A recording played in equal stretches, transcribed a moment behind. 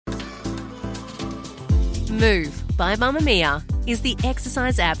Move by Mamamia is the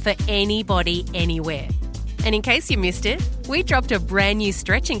exercise app for anybody, anywhere. And in case you missed it, we dropped a brand new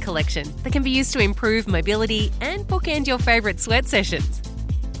stretching collection that can be used to improve mobility and bookend your favourite sweat sessions.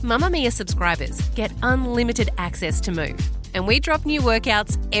 Mamamia subscribers get unlimited access to Move, and we drop new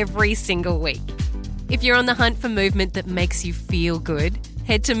workouts every single week. If you're on the hunt for movement that makes you feel good,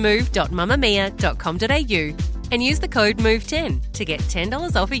 head to move.mamamia.com.au and use the code MOVE10 to get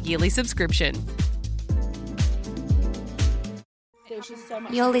 $10 off a yearly subscription.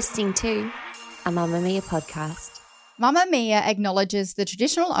 You're listening to a Mamamia podcast. Mamamia acknowledges the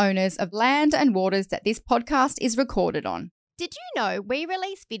traditional owners of land and waters that this podcast is recorded on. Did you know we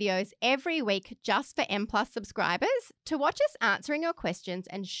release videos every week just for M+ subscribers? To watch us answering your questions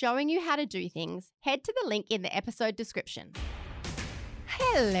and showing you how to do things, head to the link in the episode description.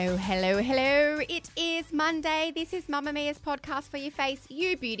 Hello. It is Monday. This is Mamamia's podcast for your face,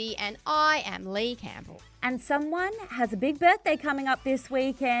 you beauty, and I am Lee Campbell. And someone has a big birthday coming up this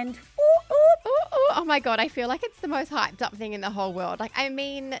weekend. Oh my God, I feel like it's the most hyped up thing in the whole world. I'm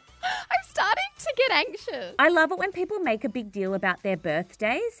starting to get anxious. I love it when people make a big deal about their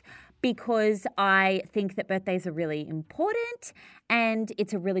birthdays because I think that birthdays are really important and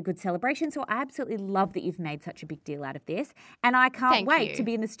it's a really good celebration. So I absolutely love that you've made such a big deal out of this. And I can't wait to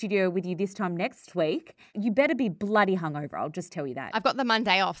be in the studio with you this time next week. You better be bloody hungover, I'll just tell you that. I've got the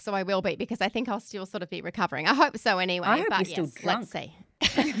Monday off, so I will be, because I think I'll still sort of be recovering. I hope so anyway. I hope you're still drunk. Let's see.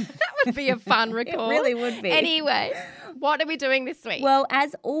 That would be a fun record. It really would be. Anyway, what are we doing this week? Well,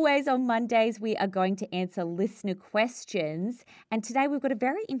 as always on Mondays, we are going to answer listener questions. And today we've got a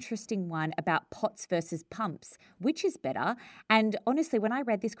very interesting one about pots versus pumps. Which is better? And honestly, when I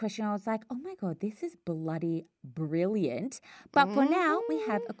read this question, I was like, oh my God, this is bloody brilliant. But for now, we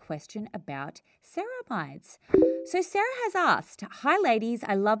have a question about ceramides. So Sarah has asked, hi ladies,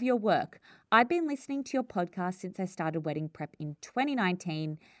 I love your work. I've been listening to your podcast since I started wedding prep in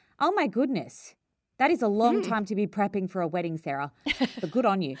 2019. Oh my goodness. That is a long time to be prepping for a wedding, Sarah. But good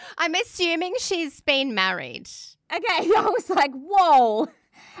on you. I'm assuming she's been married. Okay, I was like, whoa.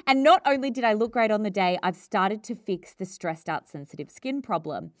 And not only did I look great on the day, I've started to fix the stressed out sensitive skin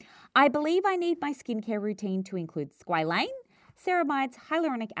problem. I believe I need my skincare routine to include squalane, ceramides,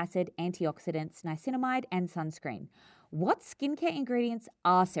 hyaluronic acid, antioxidants, niacinamide, and sunscreen. What skincare ingredients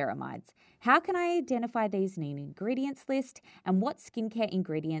are ceramides? How can I identify these in an ingredients list? And what skincare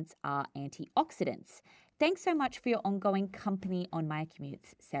ingredients are antioxidants? Thanks so much for your ongoing company on my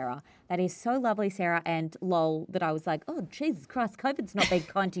commutes, Sarah. That is so lovely, Sarah, and lol that I was like, oh, Jesus Christ, COVID's not been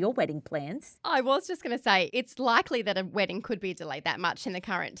kind to your wedding plans. I was just going to say, it's likely that a wedding could be delayed that much in the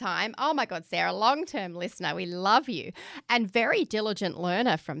current time. Oh my God, Sarah, long-term listener, we love you. And very diligent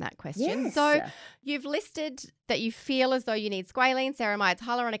learner from that question. Yes. So you've listed that you feel as though you need squalene, ceramides,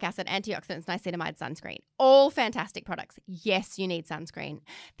 hyaluronic acid, antioxidants, niacinamide, sunscreen. All fantastic products. Yes, you need sunscreen.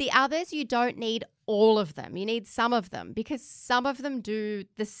 The others, you don't need all of them. You need some of them because some of them do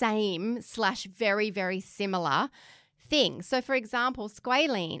the same / very, very similar things. So, for example,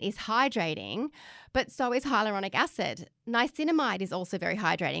 squalene is hydrating, but so is hyaluronic acid. Niacinamide is also very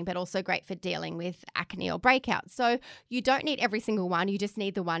hydrating, but also great for dealing with acne or breakouts. So you don't need every single one. You just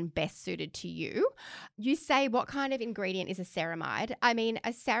need the one best suited to you. You say, what kind of ingredient is a ceramide? I mean, a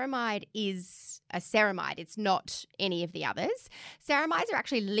ceramide is a ceramide. It's not any of the others. Ceramides are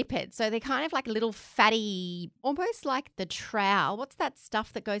actually lipids. So they're kind of like little fatty, almost like the trowel. What's that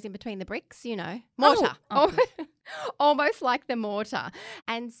stuff that goes in between the bricks? You know, mortar. Oh. Almost like the mortar.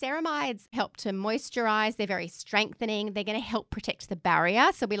 And ceramides help to moisturize. They're very strengthening. They're going to help protect the barrier.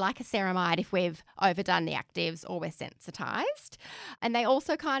 So we like a ceramide if we've overdone the actives or we're sensitized. And they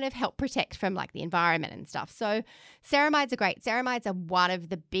also kind of help protect from like the environment and stuff. So ceramides are great. Ceramides are one of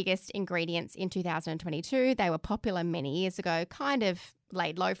the biggest ingredients in 2022. They were popular many years ago, kind of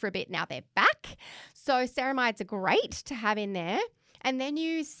laid low for a bit. Now they're back. So ceramides are great to have in there. And then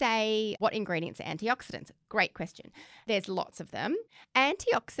you say, what ingredients are antioxidants? Great question. There's lots of them.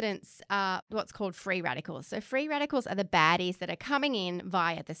 Antioxidants are what's called free radicals. So free radicals are the baddies that are coming in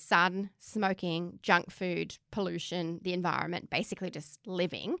via the sun, smoking, junk food, pollution, the environment, basically just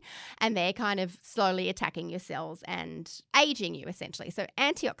living. And they're kind of slowly attacking your cells and aging you, essentially. So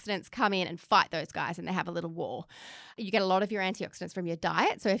antioxidants come in and fight those guys, and they have a little war. You get a lot of your antioxidants from your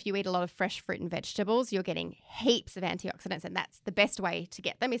diet. So if you eat a lot of fresh fruit and vegetables, you're getting heaps of antioxidants, and that's the best way to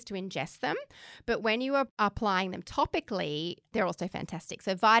get them is to ingest them. But when you are applying them topically, they're also fantastic.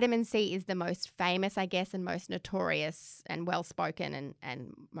 So vitamin C is the most famous, I guess, and most notorious and well-spoken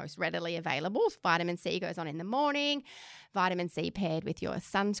and most readily available. Vitamin C goes on in the morning. Vitamin C paired with your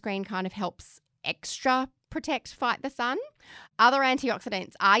sunscreen kind of helps extra protect, fight the sun. Other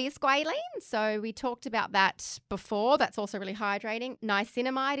antioxidants are your squalene. So we talked about that before. That's also really hydrating.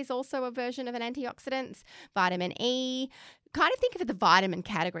 Niacinamide is also a version of an antioxidant. Vitamin E. Kind of think of it the vitamin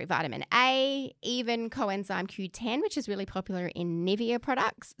category, vitamin A, even coenzyme Q10, which is really popular in Nivea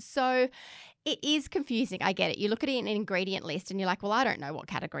products. So it is confusing. I get it. You look at it in an ingredient list and you're like, well, I don't know what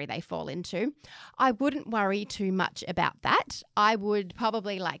category they fall into. I wouldn't worry too much about that. I would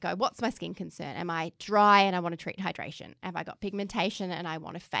probably go, what's my skin concern? Am I dry and I want to treat hydration? Have I got pigmentation and I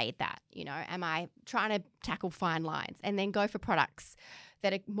want to fade that? Am I trying to tackle fine lines? And then go for products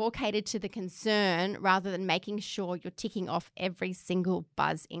that are more catered to the concern rather than making sure you're ticking off every single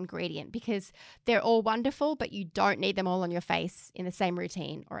buzz ingredient, because they're all wonderful, but you don't need them all on your face in the same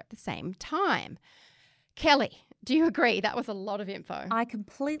routine or at the same time. Kelly, do you agree? That was a lot of info. I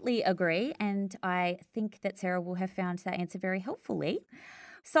completely agree, and I think that Sarah will have found that answer very helpfully.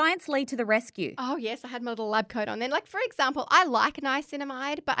 Science lead to the rescue. Oh, yes. I had my little lab coat on then. For example, I like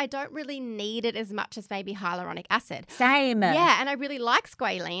niacinamide, but I don't really need it as much as maybe hyaluronic acid. Same. Yeah, and I really like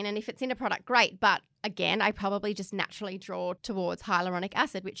squalene, and if it's in a product, great. But again, I probably just naturally draw towards hyaluronic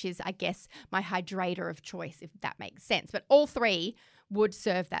acid, which is, I guess, my hydrator of choice, if that makes sense. But all three would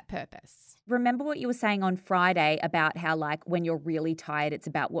serve that purpose. Remember what you were saying on Friday about how when you're really tired, it's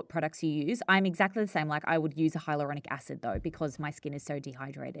about what products you use. I'm exactly the same. I would use a hyaluronic acid though, because my skin is so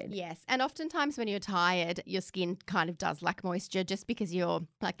dehydrated. Yes. And oftentimes when you're tired, your skin kind of does lack moisture just because you're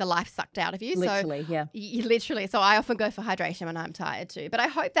the life sucked out of you. Literally, so, yeah. Literally. So I often go for hydration when I'm tired too. But I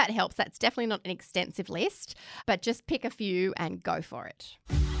hope that helps. That's definitely not an extensive list, but just pick a few and go for it.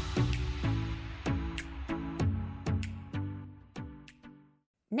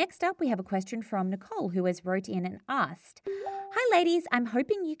 Next up, we have a question from Nicole, who has wrote in and asked, "Hi ladies, I'm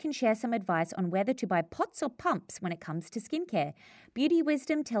hoping you can share some advice on whether to buy pots or pumps when it comes to skincare. Beauty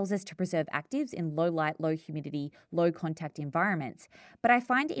wisdom tells us to preserve actives in low light, low humidity, low contact environments, but I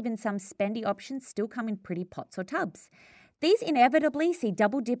find even some spendy options still come in pretty pots or tubs. These inevitably see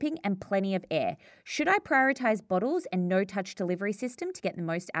double dipping and plenty of air. Should I prioritize bottles and no-touch delivery system to get the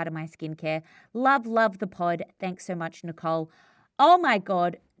most out of my skincare? Love the pod. Thanks so much, Nicole." Oh my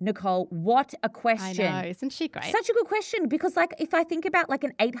God, Nicole, what a question. I know, isn't she great? Such a good question, because if I think about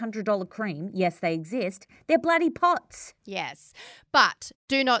an $800 cream, yes, they exist, they're bloody pots. Yes, but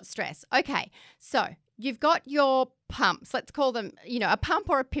do not stress. Okay, so you've got your pumps. Let's call them, a pump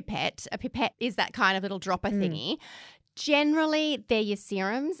or a pipette. A pipette is that kind of little dropper thingy. Generally, they're your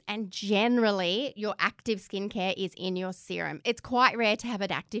serums, and generally your active skincare is in your serum. It's quite rare to have an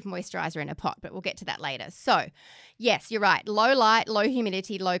active moisturizer in a pot, but we'll get to that later. So, yes, you're right. Low light, low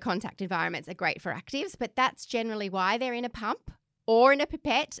humidity, low contact environments are great for actives, but that's generally why they're in a pump or in a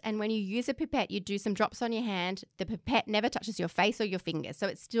pipette. And when you use a pipette, you do some drops on your hand. The pipette never touches your face or your fingers, so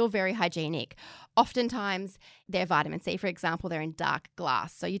it's still very hygienic. Oftentimes, they're vitamin C, for example, they're in dark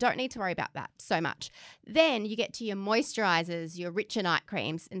glass, so you don't need to worry about that so much. Then you get to your moisturizers, your richer night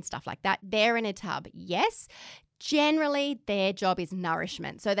creams and stuff like that. They're in a tub, yes. Generally, their job is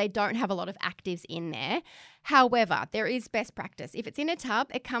nourishment, so they don't have a lot of actives in there. However, there is best practice. If it's in a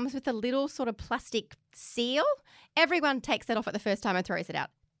tub, it comes with a little sort of plastic seal. Everyone takes that off at the first time and throws it out.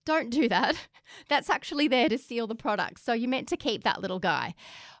 Don't do that. That's actually there to seal the product, so you're meant to keep that little guy.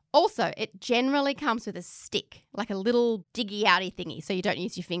 Also, it generally comes with a stick, like a little diggy-outy thingy, so you don't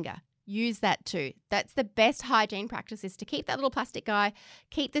use your finger. Use that too. That's the best hygiene practice, is to keep that little plastic guy,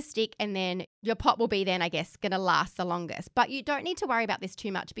 keep the stick, and then your pot will be then, I guess, going to last the longest. But you don't need to worry about this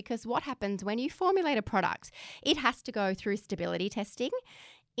too much, because what happens when you formulate a product, it has to go through stability testing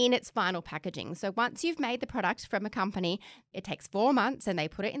in its final packaging. So once you've made the product from a company, it takes 4 months, and they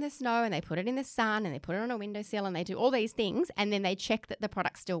put it in the snow and they put it in the sun and they put it on a windowsill and they do all these things, and then they check that the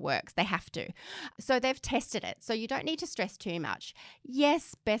product still works. They have to. So they've tested it. So you don't need to stress too much.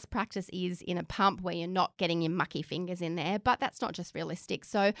 Yes, best practice is in a pump where you're not getting your mucky fingers in there, but that's not just realistic.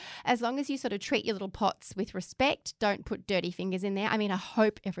 So as long as you sort of treat your little pots with respect, don't put dirty fingers in there. I mean, I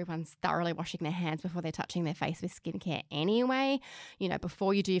hope everyone's thoroughly washing their hands before they're touching their face with skincare anyway.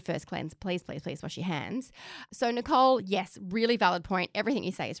 Before you do your first cleanse, please wash your hands. So Nicole, yes, really valid point. Everything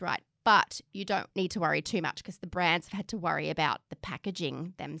you say is right. But you don't need to worry too much, because the brands have had to worry about the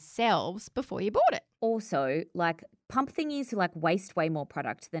packaging themselves before you bought it. Also, pump thingies waste way more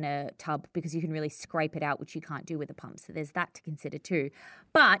product than a tub, because you can really scrape it out, which you can't do with a pump. So there's that to consider too.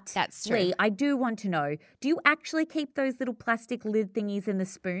 But that's true. Lee, I do want to know, do you actually keep those little plastic lid thingies in the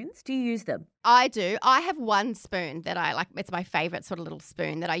spoons? Do you use them? I do. I have one spoon that I like. It's my favorite sort of little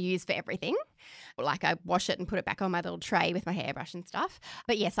spoon that I use for everything. I wash it and put it back on my little tray with my hairbrush and stuff.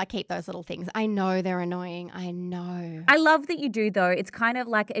 But yes, I keep those little things. I know they're annoying. I know. I love that you do though. It's kind of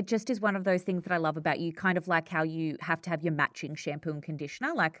it just is one of those things that I love about about you, kind of like how you have to have your matching shampoo and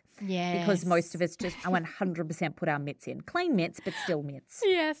conditioner, like because most of us just 100% put our mitts in. Clean mitts, but still mitts.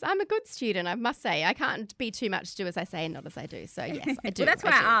 Yes, I'm a good student, I must say. I can't be too much do as I say and not as I do. So, yes, I do. Well, that's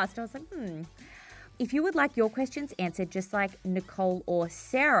why I asked. I was like, If you would like your questions answered just like Nicole or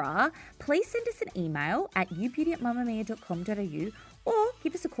Sarah, please send us an email at youbeauty@mamamia.com.au or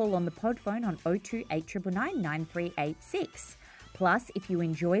give us a call on the pod phone on 02 8999 9386. Plus, if you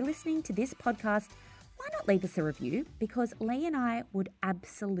enjoy listening to this podcast, why not leave us a review? Because Lee and I would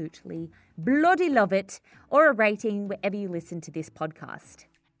absolutely bloody love it, or a rating wherever you listen to this podcast.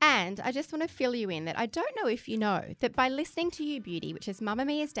 And I just want to fill you in that I don't know if you know that by listening to You Beauty, which is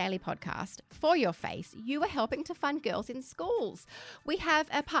Mamamia's daily podcast, for your face, you are helping to fund girls in schools. We have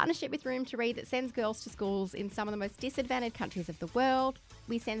a partnership with Room to Read that sends girls to schools in some of the most disadvantaged countries of the world.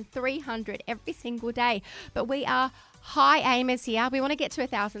 We send 300 every single day, but we are high aimers here. We want to get to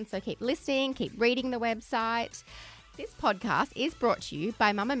 1,000, so keep listening, keep reading the website. This podcast is brought to you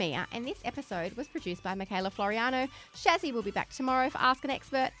by Mamamia, and this episode was produced by Michaela Floriano. Shazzy will be back tomorrow for Ask an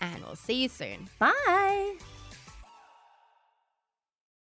Expert, and we'll see you soon. Bye.